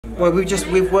Well,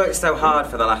 we've worked so hard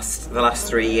for the last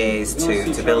 3 years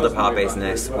to build up our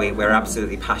business. We're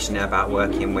absolutely passionate about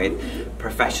working with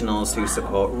professionals who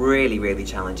support really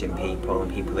challenging people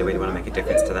and people who really want to make a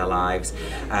difference to their lives.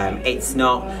 It's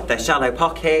not the shallow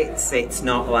pockets, it's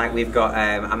not like we've got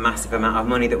a massive amount of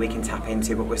money that we can tap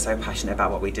into, but we're so passionate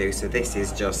about what we do. So this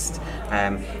is just,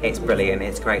 it's brilliant.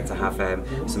 It's great to have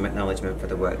some acknowledgement for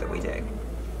the work that we do.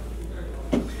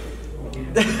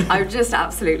 I'm just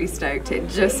absolutely stoked. It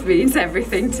just means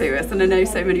everything to us, and I know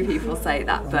so many people say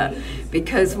that, but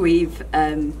because we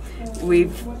started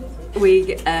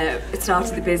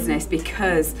the business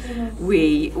because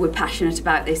we were passionate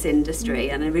about this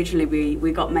industry, and originally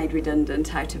we got made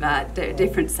redundant out of our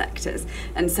different sectors,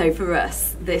 and so for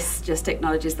us this just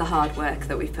acknowledges the hard work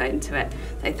that we've put into it.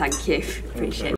 So thank you, appreciate it.